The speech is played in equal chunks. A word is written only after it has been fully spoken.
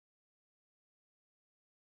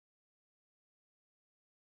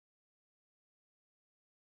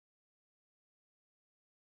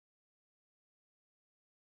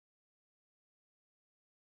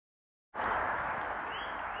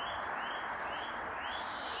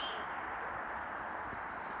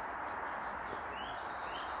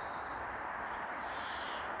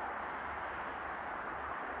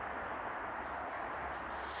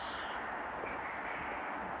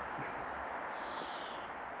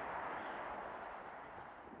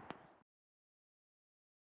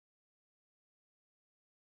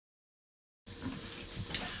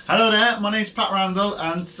Hello there, my name's Pat Randle,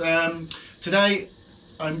 and today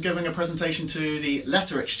I'm giving a presentation to the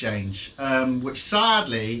Letter Exchange, which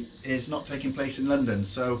sadly is not taking place in London.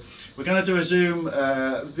 So we're going to do a Zoom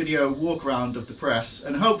video walk around of the press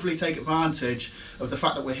and hopefully take advantage of the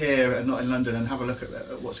fact that we're here and not in London and have a look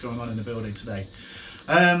at what's going on in the building today.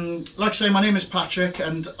 Like I say, my name is Patrick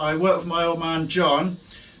and I work with my old man John,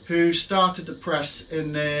 who started the press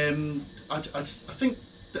in I think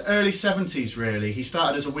the early 70s really. He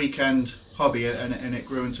started as a weekend hobby and it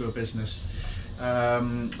grew into a business,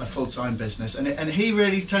 a full-time business, and he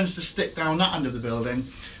really tends to stick down that end of the building,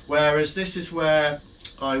 whereas this is where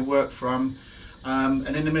I work from, and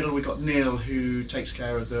in the middle we've got Neil, who takes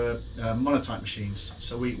care of the monotype machines,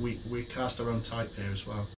 so we cast our own type here as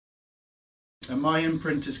well. And my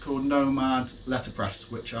imprint is called Nomad Letterpress,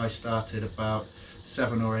 which I started about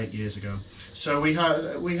 7 or 8 years ago. So we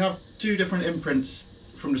have two different imprints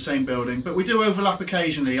from the same building, but we do overlap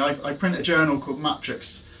occasionally. I print a journal called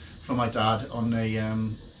Matrix for my dad on a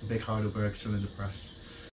big Heidelberg cylinder press.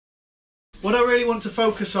 What I really want to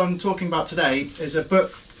focus on talking about today is a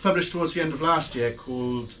book published towards the end of last year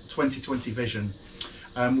called 2020 Vision,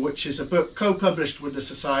 which is a book co-published with the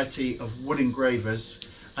Society of Wood Engravers,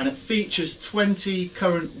 and it features 20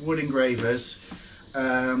 current wood engravers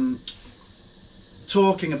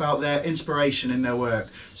talking about their inspiration in their work.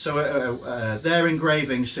 So their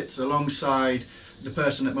engraving sits alongside the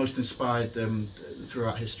person that most inspired them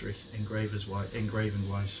throughout history, engraving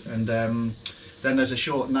wise. And then there's a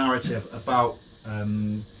short narrative about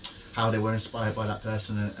how they were inspired by that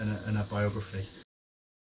person and a biography.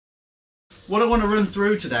 What I want to run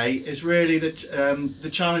through today is really the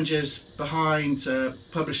challenges behind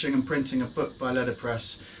publishing and printing a book by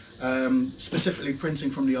letterpress, specifically printing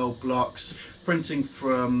from the old blocks, printing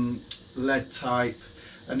from lead type,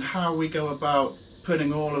 and how we go about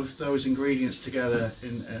putting all of those ingredients together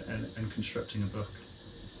and constructing a book.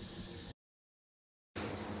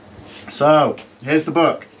 So here's the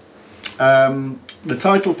book. The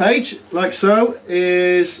title page, like so,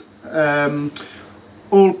 is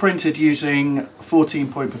all printed using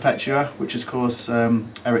 14-point Perpetua, which is of course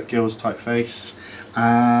Eric Gill's typeface,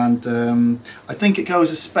 and I think it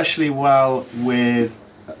goes especially well with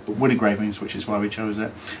wood engravings, which is why we chose it.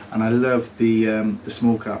 And I love the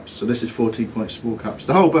small caps. So this is 14-point small caps.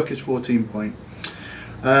 The whole book is 14-point.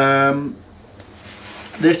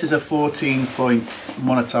 This is a 14-point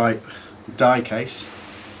monotype die case,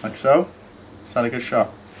 like so. Is that a good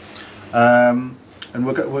shot? And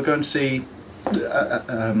we're going to see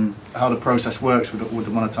how the process works with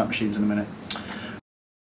the monotype machines in a minute.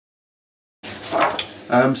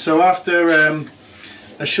 So after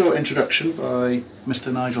a short introduction by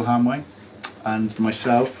Mr. Nigel Hamway and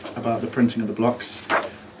myself about the printing of the blocks,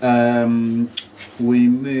 we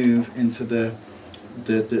move into the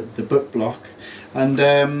book block,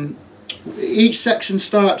 and each section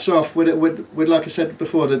starts off with like I said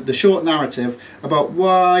before, the short narrative about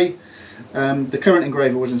why the current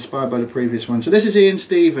engraver was inspired by the previous one. So this is Ian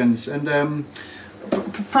Stevens, and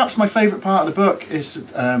perhaps my favourite part of the book is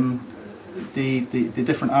the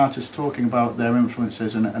different artists talking about their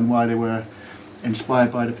influences and why they were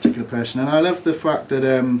inspired by the particular person. And I love the fact that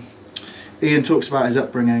Ian talks about his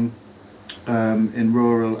upbringing in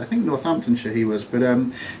rural, I think Northamptonshire he was, but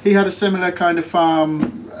he had a similar kind of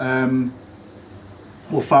farm,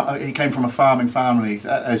 he came from a farming family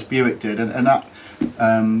as Buick did, and that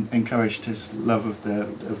encouraged his love of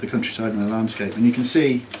the countryside and the landscape. And you can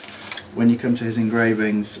see when you come to his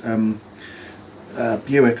engravings,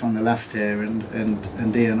 Buick on the left here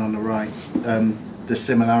and Ian on the right, the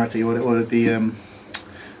similarity or the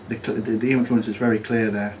influence is very clear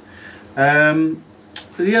there.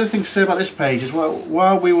 The other thing to say about this page is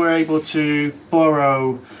while we were able to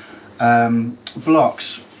borrow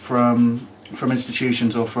blocks from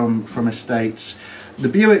institutions or from estates, the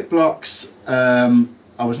Buick blocks I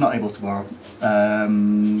was not able to borrow,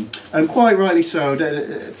 and quite rightly so.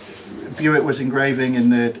 Buick was engraving in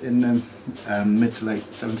the mid to late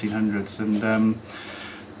 1700s, and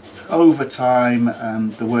over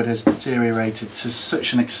time the wood has deteriorated to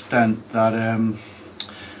such an extent that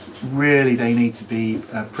really they need to be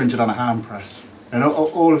printed on a hand press. And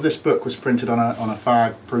all of this book was printed on a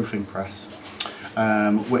fag proofing press,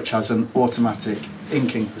 which has an automatic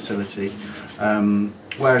inking facility,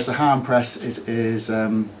 whereas the hand press is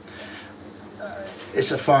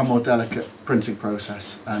it's a far more delicate printing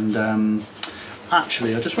process. And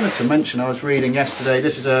actually, I just wanted to mention, I was reading yesterday,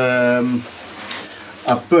 this is a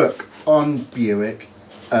book on Buick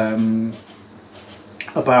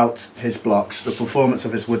about his blocks, the performance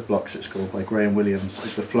of his wood blocks, it's called, by Graham Williams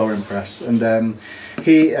of the Whittington Press. And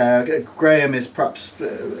Graham is perhaps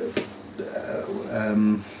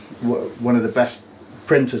one of the best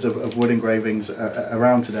printers of wood engravings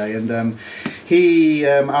around today, and he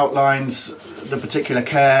outlines the particular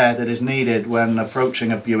care that is needed when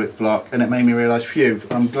approaching a Buick block, and it made me realise, phew,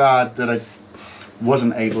 I'm glad that I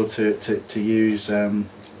wasn't able to use a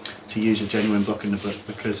genuine block in the book,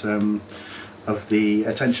 because of the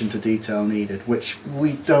attention to detail needed, which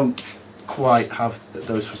we don't quite have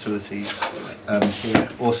those facilities here,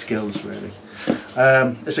 or skills really.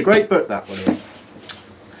 It's a great book, that one,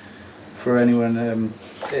 for anyone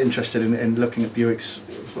interested in looking at Buick's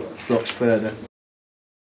blocks further.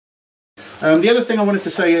 The other thing I wanted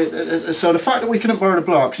to say, so the fact that we couldn't borrow the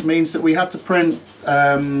blocks means that we had to print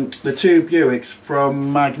the two Buicks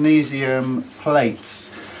from magnesium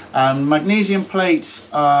plates, and magnesium plates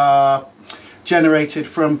are generated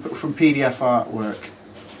from PDF artwork.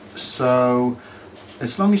 So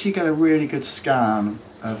as long as you get a really good scan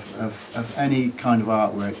of any kind of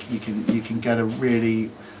artwork, you can get a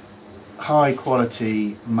really high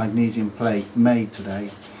quality magnesium plate made today.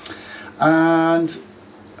 And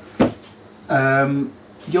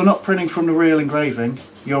you're not printing from the real engraving,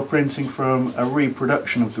 you're printing from a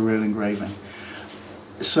reproduction of the real engraving.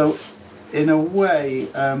 So in a way,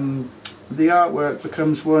 the artwork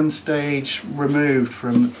becomes one stage removed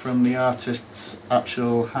from the artist's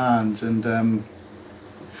actual hand, and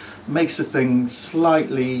makes the thing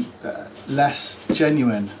slightly less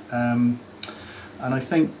genuine. And I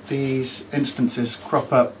think these instances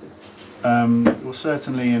crop up, well,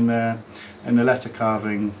 certainly in the letter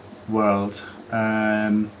carving world,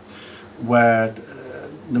 where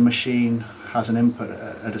the machine has an input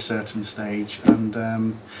at a certain stage,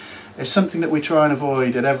 and it's something that we try and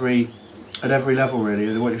avoid at every level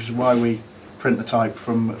really, which is why we print the type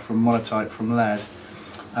from monotype from lead,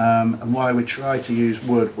 and why we try to use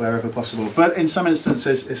wood wherever possible. But in some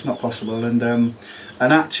instances it's not possible, and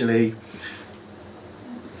actually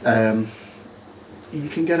you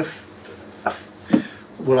can get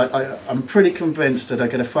I'm pretty convinced that I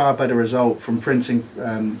get a far better result from printing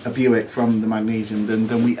a Buick from the magnesium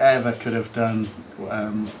than we ever could have done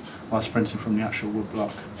whilst printing from the actual wood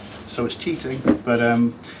block. So it's cheating, but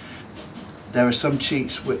there are some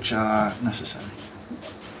cheats which are necessary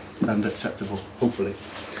and acceptable, hopefully.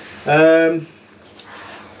 The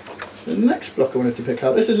next block I wanted to pick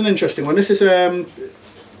up, this is an interesting one. This is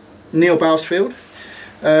Neil Bousfield,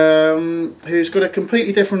 who's got a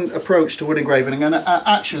completely different approach to wood engraving, and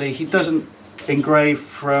actually he doesn't engrave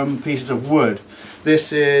from pieces of wood.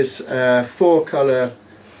 This is a 4-colour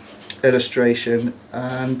illustration,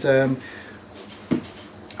 and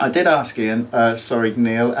I did ask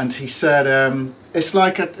Neil, and he said it's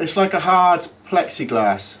like a hard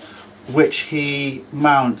plexiglass which he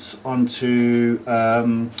mounts onto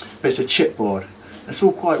bits of chipboard. It's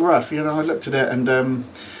all quite rough, you know. I looked at it, and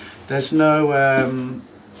there's no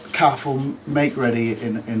careful make ready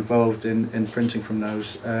involved in printing from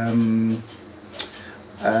those.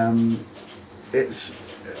 It's,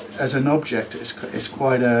 as an object, it's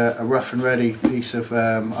quite a rough and ready piece of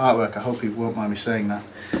artwork. I hope you won't mind me saying that.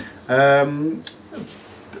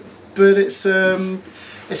 But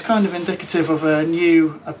it's kind of indicative of a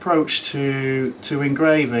new approach to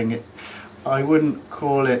engraving. I wouldn't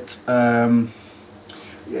call it in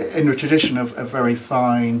the tradition of very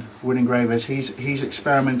fine wood engravers. He's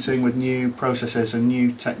experimenting with new processes and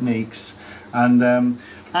new techniques, and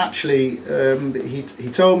actually he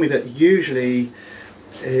told me that usually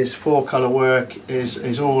his 4-colour work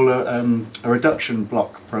is all a reduction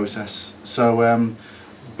block process. So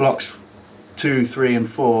blocks 2, 3 and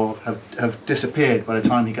 4 have disappeared by the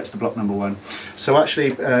time he gets to block number 1. So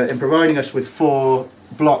actually in providing us with 4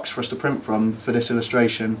 blocks for us to print from for this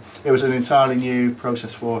illustration, it was an entirely new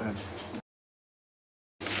process for him.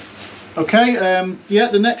 Okay, yeah,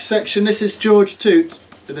 the next section, this is George Toot,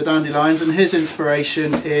 the Dandelions, and his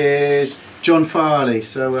inspiration is John Farley.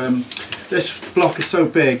 So this block is so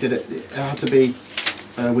big that it had to be,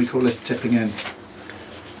 we call this tipping in,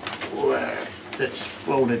 where it's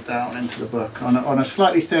folded down into the book on a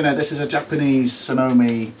slightly thinner, this is a Japanese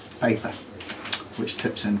Sonomi paper, which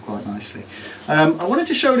tips in quite nicely. I wanted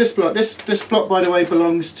to show this block. This block, by the way,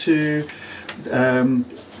 belongs to,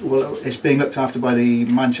 well, it's being looked after by the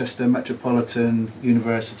Manchester Metropolitan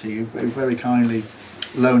University, who very kindly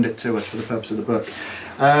loaned it to us for the purpose of the book.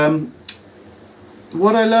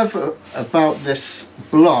 What I love about this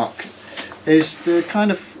block is the kind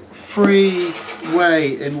of free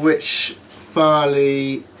way in which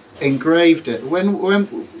Farley engraved it.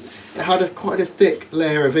 When it had quite a thick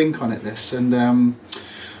layer of ink on it, this, and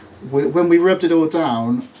when we rubbed it all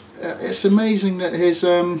down, it's amazing that his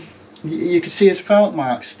you can see his felt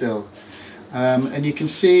marks still, and you can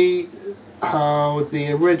see how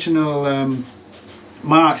the original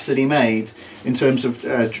marks that he made in terms of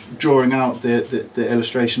drawing out the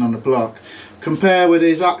illustration on the block compare with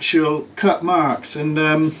his actual cut marks. And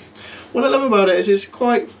what I love about it is it's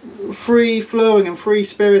quite free flowing and free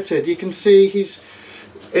spirited. You can see he's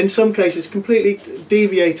in some cases completely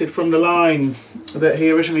deviated from the line that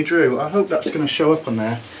he originally drew. I hope that's going to show up on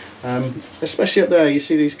there, especially up there. You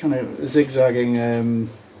see these kind of zigzagging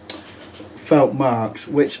felt marks,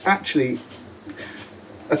 which actually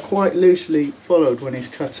are quite loosely followed when he's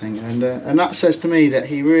cutting, and that says to me that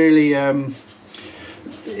he really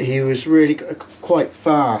he was really quite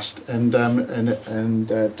fast and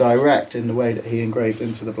direct in the way that he engraved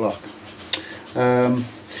into the block.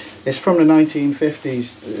 It's from the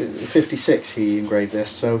 1950s, 56 he engraved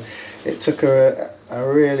this, so it took a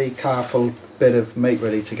really careful bit of make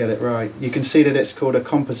ready to get it right. You can see that it's called a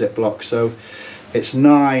composite block, so it's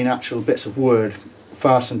 9 actual bits of wood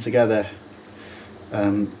fastened together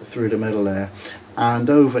through the middle there, and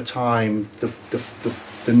over time the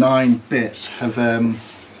 9 bits have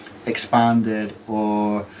expanded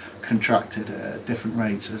or contracted at different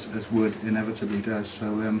rates, as wood inevitably does.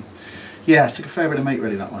 So yeah, it took a fair bit of make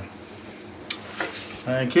ready, that one.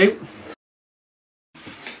 Thank you.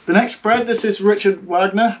 The next spread, this is Richard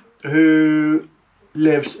Wagner, who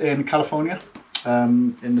lives in California,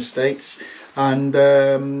 in the States, and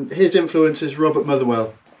his influence is Robert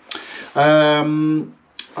Motherwell. I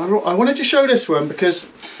wanted to show this one because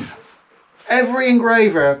every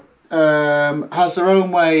engraver has their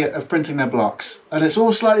own way of printing their blocks, and it's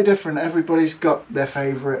all slightly different. Everybody's got their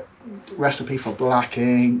favourite recipe for black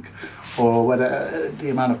ink, or whether the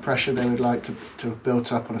amount of pressure they would like to have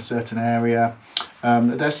built up on a certain area.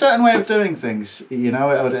 There's a certain way of doing things, you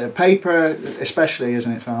know, paper especially as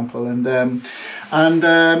an example. And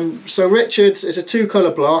so Richard's is a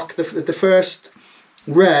 2-colour block. The first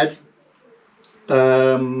red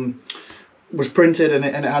was printed, and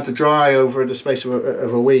it had to dry over the space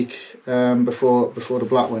of a week before the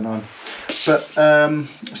black went on. But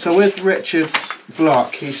so with Richard's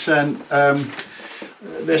block, he sent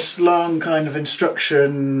this long kind of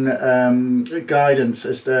instruction guidance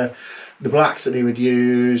as the blacks that he would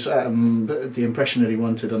use, the impression that he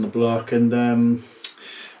wanted on the block. And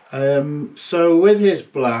so with his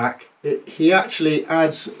black, he actually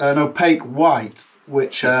adds an opaque white,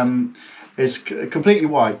 which is completely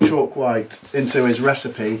white, chalk white, into his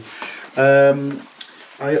recipe. Unless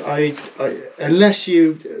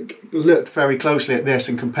you looked very closely at this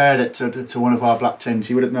and compared it to one of our black tints,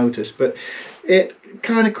 you wouldn't notice, but it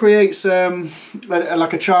kind of creates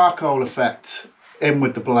like a charcoal effect in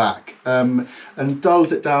with the black, and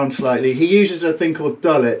dulls it down slightly. He uses a thing called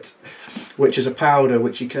dullet, which is a powder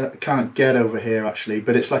which you can't get over here actually,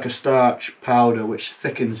 but it's like a starch powder which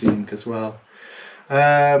thickens the ink as well.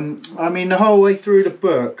 I mean, the whole way through the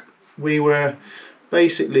book we were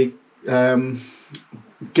basically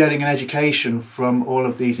getting an education from all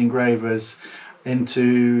of these engravers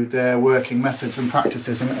into their working methods and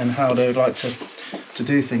practices, and how they would like to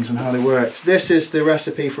do things and how they worked. This is the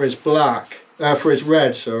recipe for his black, for his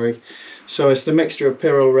red, sorry. So it's the mixture of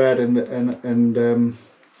Pyrrole red and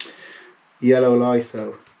yellow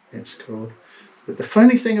litho, it's called. But the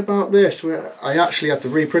funny thing about this, I actually had to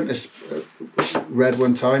reprint this red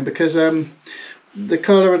one time, because the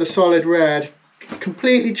colour of the solid red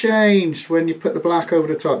completely changed when you put the black over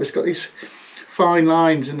the top. It's got these fine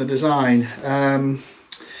lines in the design, and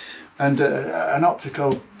an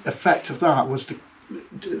optical effect of that was to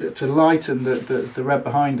lighten the red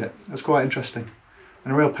behind it. It was quite interesting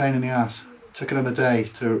and a real pain in the ass. It took another day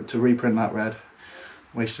to reprint that red.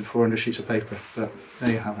 Wasted 400 sheets of paper, but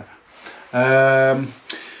there you have it.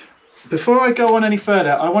 Before I go on any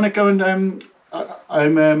further, I want to go and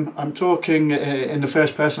I'm talking in the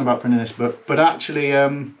first person about printing this book, but actually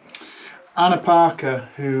Anna Parker,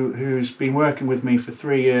 who's been working with me for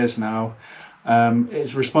 3 years now,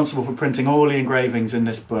 is responsible for printing all the engravings in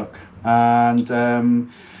this book. And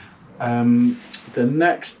the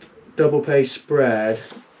next double page spread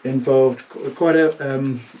involved quite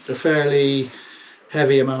a fairly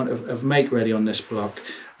heavy amount of make ready on this block.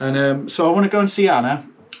 And so I want to go and see Anna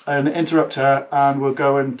and interrupt her, and we'll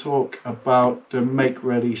go and talk about the make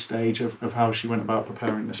ready stage of how she went about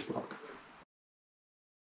preparing this block.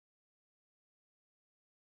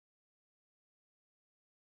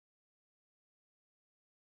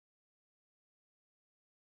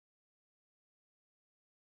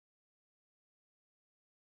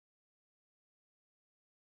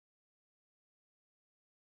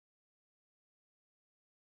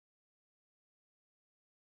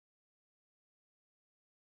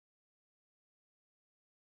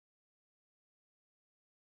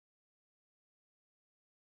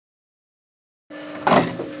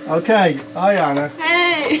 Okay, hi Anna.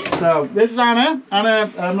 Hey! So this is Anna.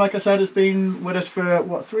 Anna, like I said, has been with us for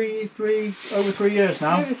what, over 3 years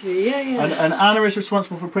now. Over 3, yeah. And Anna is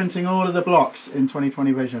responsible for printing all of the blocks in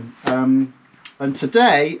 2020 Vision. And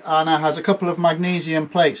today Anna has a couple of magnesium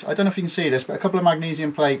plates. I don't know if you can see this, but a couple of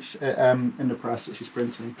magnesium plates in the press that she's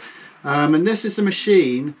printing. And this is the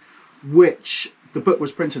machine which the book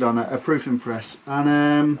was printed on, a proofing press.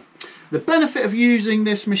 And the benefit of using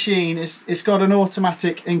this machine is it's got an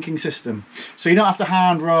automatic inking system, so you don't have to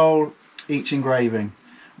hand roll each engraving.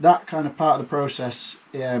 That kind of part of the process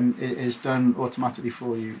is done automatically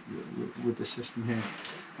for you with the system here.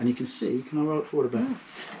 And you can see, can I roll it forward a bit?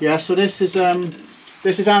 Yeah, so this is Anna's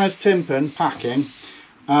tympan packing,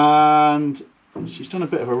 and she's done a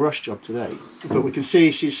bit of a rush job today, but we can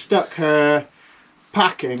see she's stuck her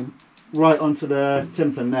packing right onto the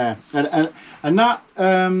tympan there, and that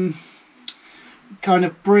kind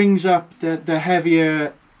of brings up the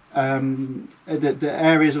heavier the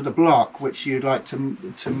areas of the block which you'd like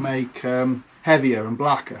to make heavier and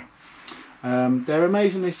blacker. They're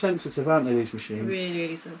amazingly sensitive, aren't they, these machines?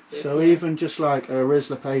 Really sensitive. So even just like a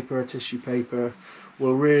Rizzler paper, a tissue paper,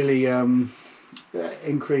 will really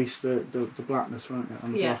increase the blackness, won't it,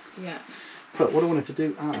 on the block? Yeah. But what I wanted to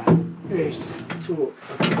do, Anna, is talk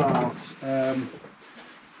about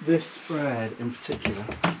this spread in particular,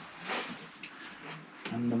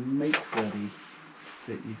 and the make ready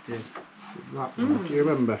that you did with that one. Do you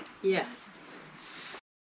remember? Yes.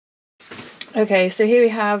 Okay, so here we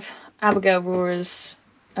have Abigail Rora's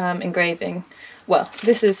engraving. Well,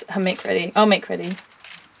 this is her make ready, our make ready.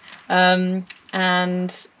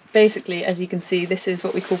 And basically, as you can see, this is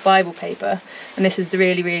what we call Bible paper, and this is the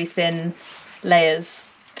really thin layers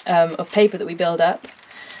of paper that we build up.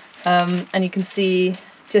 And you can see,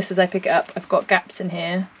 just as I pick it up, I've got gaps in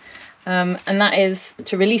here. And that is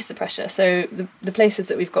to release the pressure. So the places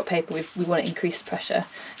that we've got paper, we want to increase the pressure.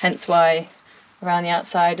 Hence why around the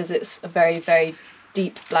outside, as it's a very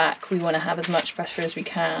deep black, we want to have as much pressure as we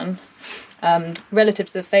can. Relative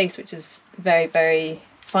to the face, which is very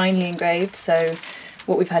finely engraved. So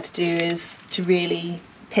what we've had to do is to really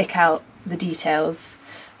pick out the details.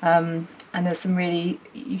 And there's some really,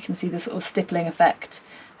 you can see the sort of stippling effect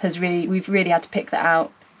we've really had to pick that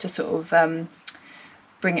out to sort of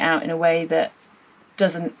bring it out in a way that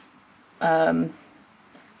doesn't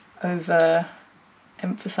over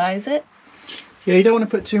emphasize it. Yeah, you don't want to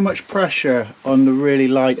put too much pressure on the really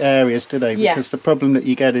light areas, do they? Because the problem that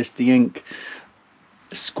you get is the ink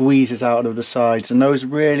squeezes out of the sides, and those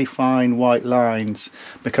really fine white lines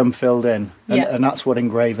become filled in, and that's what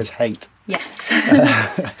engravers hate. Yes.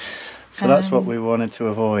 So that's what we wanted to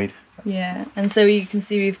avoid. Yeah, and so you can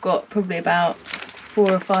see we've got probably about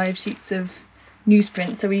 4 or 5 sheets of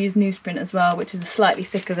newsprint. So we use newsprint as well, which is slightly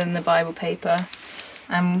thicker than the Bible paper.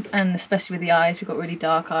 And especially with the eyes, we've got really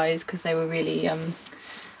dark eyes because they were really,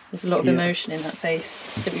 there's a lot of emotion in that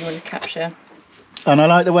face that we want to capture. And I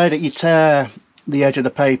like the way that you tear the edge of the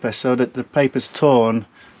paper so that the paper's torn.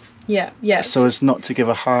 Yeah. So as not to give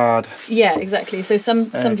a hard... Yeah, exactly. So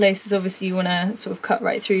some places obviously you want to sort of cut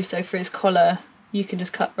right through. So for his collar, you can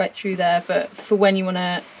just cut right through there. But for when you want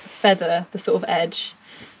to feather the sort of edge,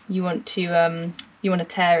 you want to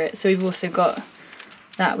tear it. So we've also got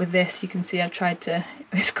that with this. You can see I've tried to...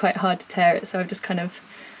 It's quite hard to tear it, so I've just kind of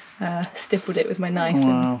stippled it with my knife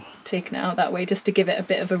and taken it out that way, just to give it a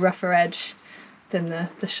bit of a rougher edge than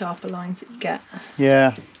the sharper lines that you get.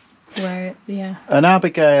 Yeah. Yeah. And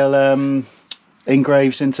Abigail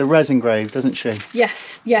engraves into resin grave, doesn't she?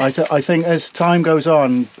 Yes. I think as time goes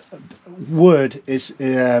on, wood is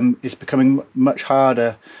becoming much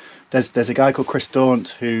harder. There's a guy called Chris Daunt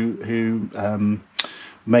who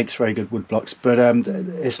makes very good wood blocks, but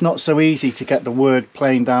it's not so easy to get the wood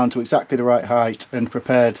planed down to exactly the right height and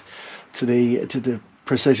prepared to the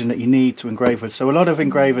precision that you need to engrave with. So a lot of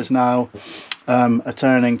engravers now are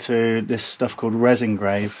turning to this stuff called resin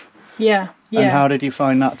grave. Yeah. And how did you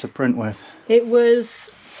find that to print with? It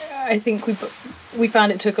was, I think we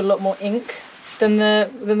found it took a lot more ink than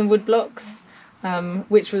the wood blocks,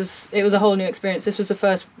 which was a whole new experience. This was the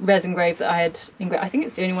first resin grave that I had engraved. I think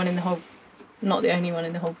it's the only one in the whole. Not the only one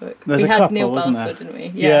in the whole book. We had couple, Neil Balsford, didn't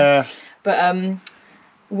we? Yeah. But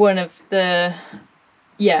one of the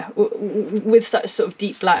with such sort of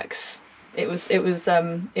deep blacks, it was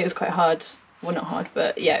quite hard. Well, not hard,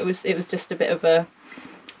 but yeah, it was just a bit of a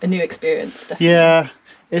new experience. Definitely. Yeah,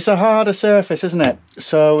 it's a harder surface, isn't it?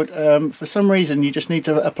 So for some reason, you just need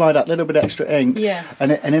to apply that little bit extra ink. Yeah.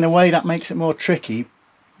 And in a way, that makes it more tricky.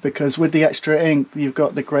 Because with the extra ink, you've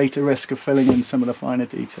got the greater risk of filling in some of the finer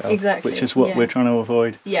detail. Exactly. Which is what we're trying to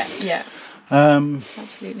avoid. Yeah.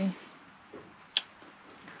 Absolutely.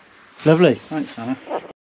 Lovely, thanks Anna.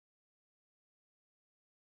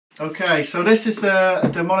 Okay, so this is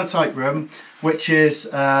the monotype room, which is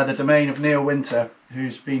the domain of Neil Winter,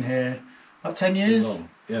 who's been here about 10 years.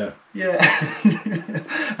 Yeah. Yeah.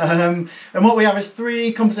 And what we have is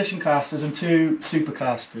 3 composition casters and 2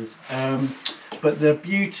 supercasters. But the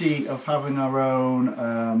beauty of having our own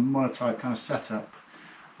monotype kind of setup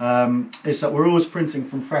is that we're always printing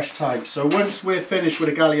from fresh type. So once we're finished with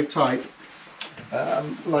a galley of type,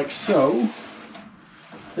 like so,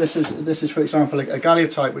 this is for example a galley of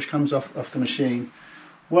type which comes off the machine.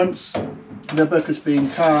 Once the book has been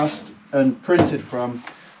cast and printed from,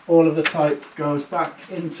 all of the type goes back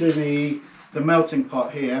into the melting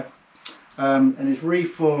pot here and is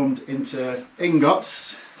reformed into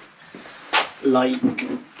ingots like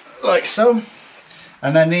so,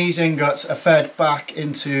 and then these ingots are fed back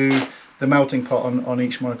into the melting pot on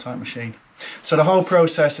each monotype machine. So the whole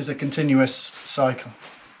process is a continuous cycle.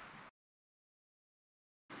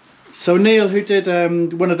 So Neil, who did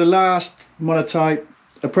one of the last monotype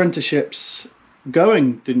apprenticeships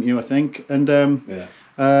going, didn't you, I think? And yeah.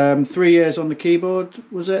 3 years on the keyboard,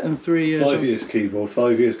 was it? And 3 years 5 years keyboard,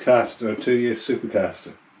 5 years caster, 2 years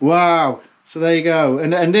supercaster. Wow, so there you go.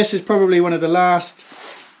 And this is probably one of the last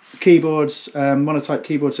keyboards, monotype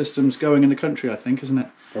keyboard systems going in the country, I think, isn't it?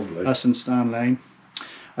 Probably. Us and Stan Lane.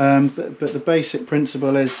 But the basic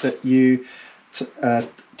principle is that you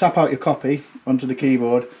tap out your copy onto the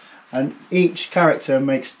keyboard, and each character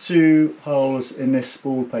makes 2 holes in this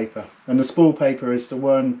spool paper, and the spool paper is the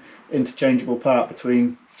one interchangeable part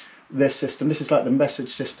between this system. This is like the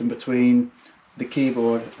message system between the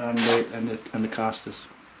keyboard and the casters.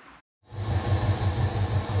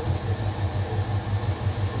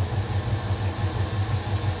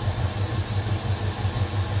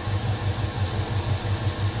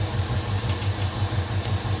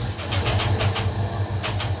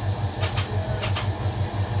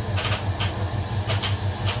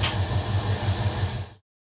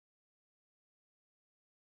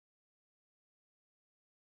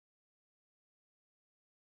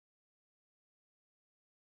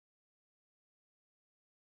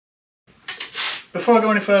 Before I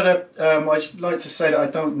go any further, I'd like to say that I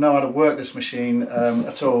don't know how to work this machine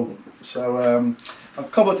at all. So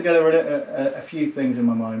I've cobbled together a few things in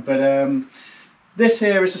my mind. But this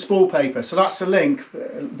here is the spool paper. So that's the link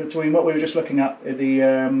between what we were just looking at,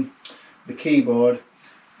 the keyboard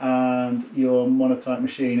and your monotype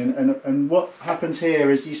machine. And what happens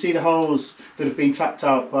here is you see the holes that have been tapped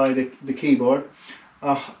out by the keyboard.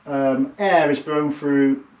 Air is blown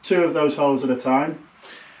through 2 of those holes at a time.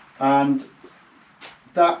 And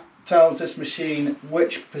that tells this machine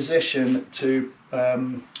which position to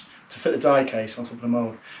fit the die case on top of the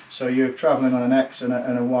mould. So you're travelling on an X and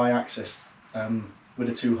a Y axis with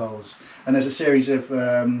the 2 holes. And there's a series of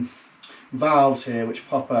valves here which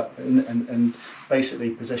pop up and basically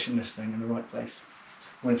position this thing in the right place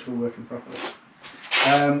when it's all working properly.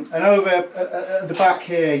 And over at the back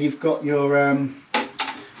here you've got your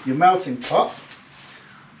melting pot.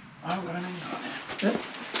 I haven't got an ingot there. Yep.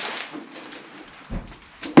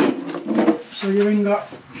 So your ingot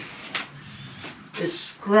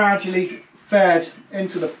is gradually fed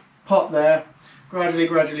into the pot there, gradually,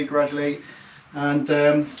 and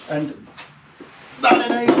that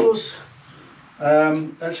enables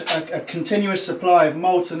a continuous supply of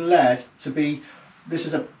molten lead to be. This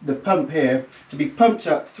is the pump here to be pumped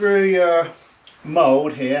up through your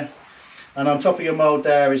mould here, and on top of your mould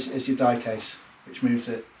there is your die case, which moves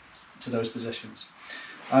it to those positions.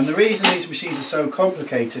 And the reason these machines are so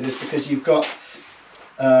complicated is because you've got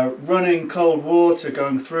running cold water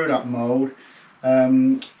going through that mould,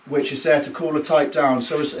 which is there to cool the type down.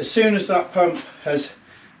 So as soon as that type has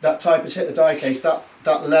hit the die case, that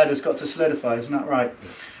lead has got to solidify, isn't that right?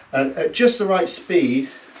 At just the right speed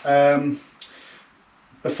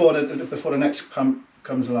before the next pump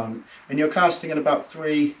comes along. And you're casting at about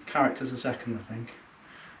 3 characters a second, I think.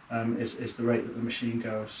 Is the rate that the machine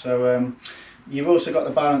goes. So you've also got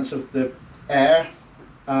the balance of the air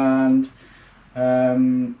and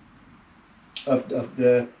of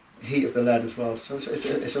the heat of the lead as well. So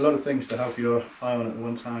it's a lot of things to have your eye on at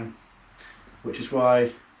one time, which is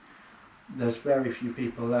why there's very few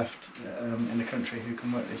people left in the country who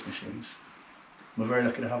can work these machines. We're very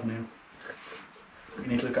lucky to have them. We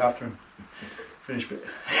need to look after them. Finished bit.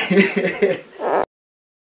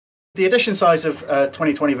 The edition size of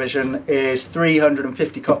 2020 Vision is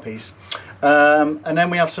 350 copies, and then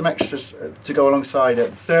we have some extras to go alongside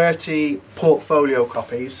it. 30 portfolio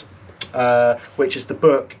copies, which is the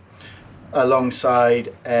book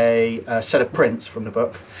alongside a set of prints from the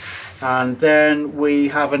book, And then we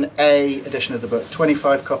have an A edition of the book,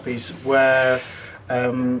 25 copies, where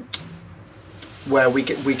we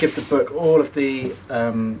give the book all of the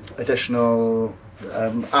additional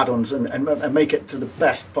add-ons and make it to the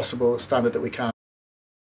best possible standard that we can.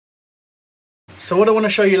 So what I want to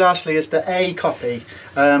show you lastly is the A copy,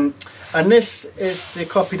 and this is the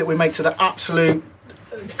copy that we make to the absolute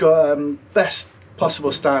best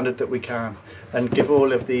possible standard that we can, and give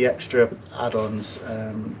all of the extra add-ons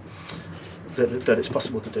that it's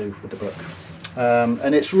possible to do with the book.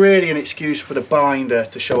 And it's really an excuse for the binder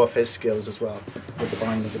to show off his skills as well with the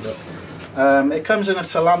binding of the book. It comes in a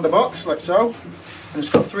cylinder box like so, and it's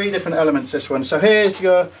got 3 different elements, this one. So here's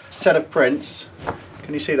your set of prints.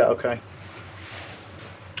 Can you see that okay?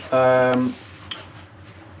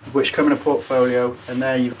 Which come in a portfolio, and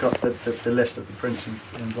there you've got the list of the prints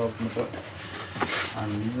involved in the book.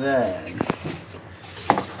 And then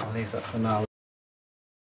I'll leave that for now.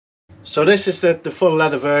 So this is the full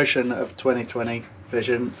leather version of 2020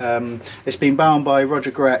 Vision. It's been bound by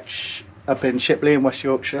Roger Gretsch up in Shipley in West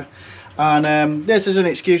Yorkshire, and this is an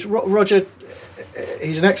excuse. Roger,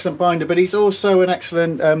 he's an excellent binder, but he's also an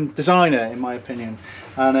excellent designer in my opinion,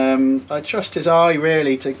 and I trust his eye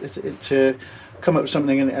really to come up with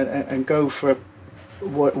something and go for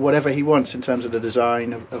whatever he wants in terms of the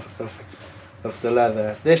design of the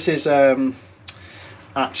leather. This is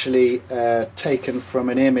actually taken from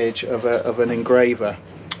an image of an engraver,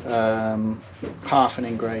 half an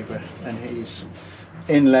engraver, and he's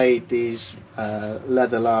inlaid these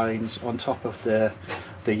leather lines on top of the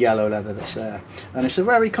yellow leather that's there. And it's a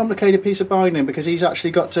very complicated piece of binding, because he's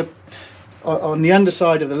actually got to, on the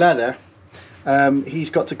underside of the leather, he's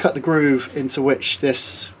got to cut the groove into which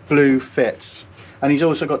this blue fits, and he's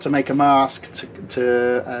also got to make a mask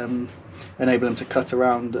to enable him to cut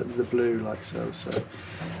around the blue like so. So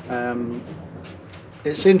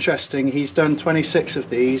it's interesting, he's done 26 of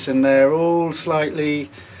these, and they're all slightly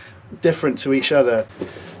different to each other.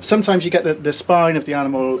 Sometimes you get the spine of the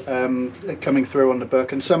animal coming through on the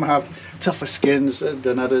book, and some have tougher skins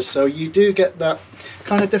than others, so you do get that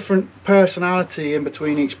kind of different personality in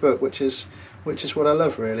between each book, which is what I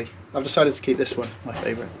love really. I've decided to keep this one my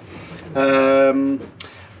favourite.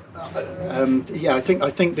 Yeah, I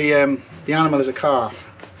think the animal is a calf,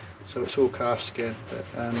 so it's all calf skin. But,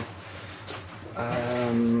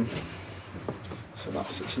 so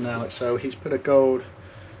that's it now. So he's put a gold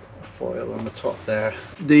foil on the top there.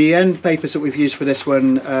 The end papers that we've used for this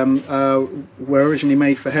one were originally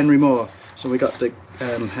made for Henry Moore. So we got the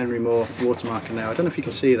Henry Moore watermark in there. I don't know if you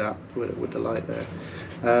can see that with the light there.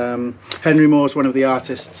 Henry Moore's one of the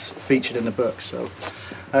artists featured in the book, so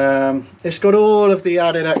it's got all of the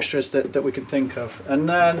added extras that we can think of. And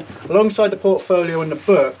then alongside the portfolio and the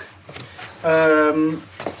book,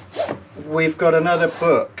 we've got another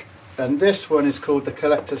book, and this one is called The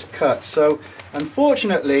Collector's Cut. So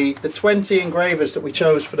unfortunately the 20 engravers that we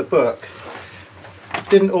chose for the book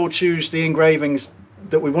didn't all choose the engravings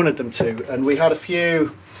that we wanted them to, and we had a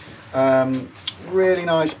few really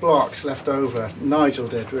nice blocks left over. Nigel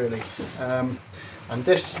did really, and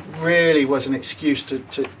this really was an excuse to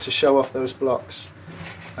show off those blocks.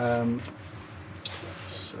 So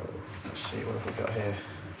let's see, what have we got here.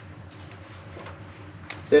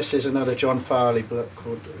 This is another John Farley book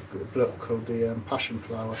called the Passion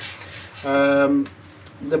Flower.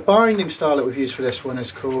 The binding style that we've used for this one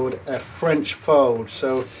is called a French fold.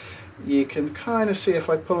 So you can kind of see, if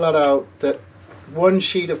I pull that out, that one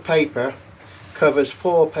sheet of paper covers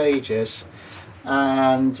 4 pages,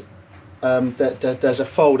 and there's a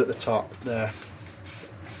fold at the top there.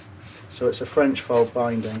 So it's a French fold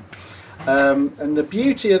binding. And the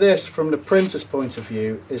beauty of this from the printer's point of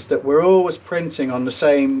view is that we're always printing on the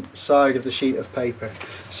same side of the sheet of paper,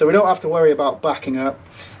 so we don't have to worry about backing up,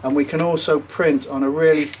 and we can also print on a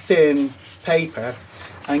really thin paper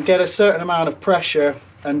and get a certain amount of pressure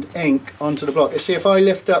and ink onto the block. You see, if I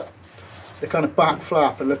lift up the kind of back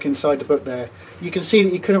flap and look inside the book there, you can see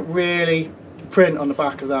that you couldn't really print on the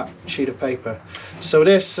back of that sheet of paper. So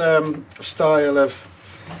this style of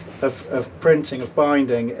printing, of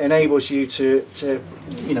binding, enables you to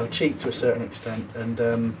you know, cheat to a certain extent,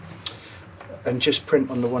 and just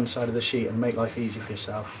print on the one side of the sheet and make life easy for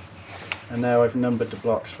yourself. And now I've numbered the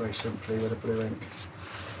blocks very simply with a blue ink.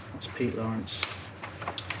 That's Pete Lawrence.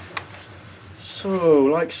 So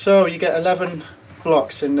like so, you get 11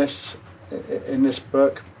 blocks in this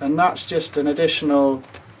book, and that's just an additional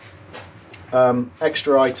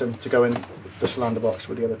extra item to go in the cylinder box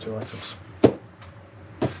with the other 2 items.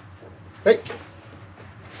 Okay.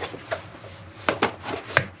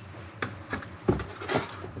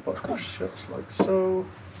 The box shuts like so.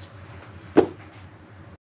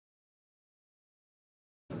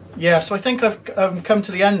 Yeah, so I think I've come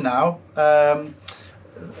to the end now.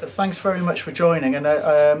 Thanks very much for joining,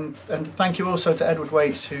 and thank you also to Edward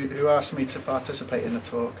Waits who asked me to participate in the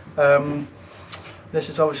talk. This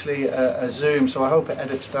is obviously a Zoom, so I hope it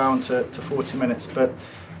edits down to 40 minutes, but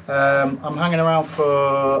I'm hanging around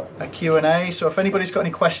for a Q&A, so if anybody's got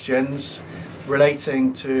any questions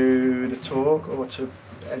relating to the talk or to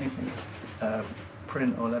anything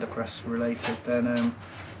print or letterpress related, then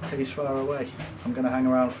please fire away. I'm going to hang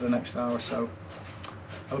around for the next hour or so.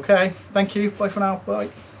 Okay, thank you, bye for now, bye.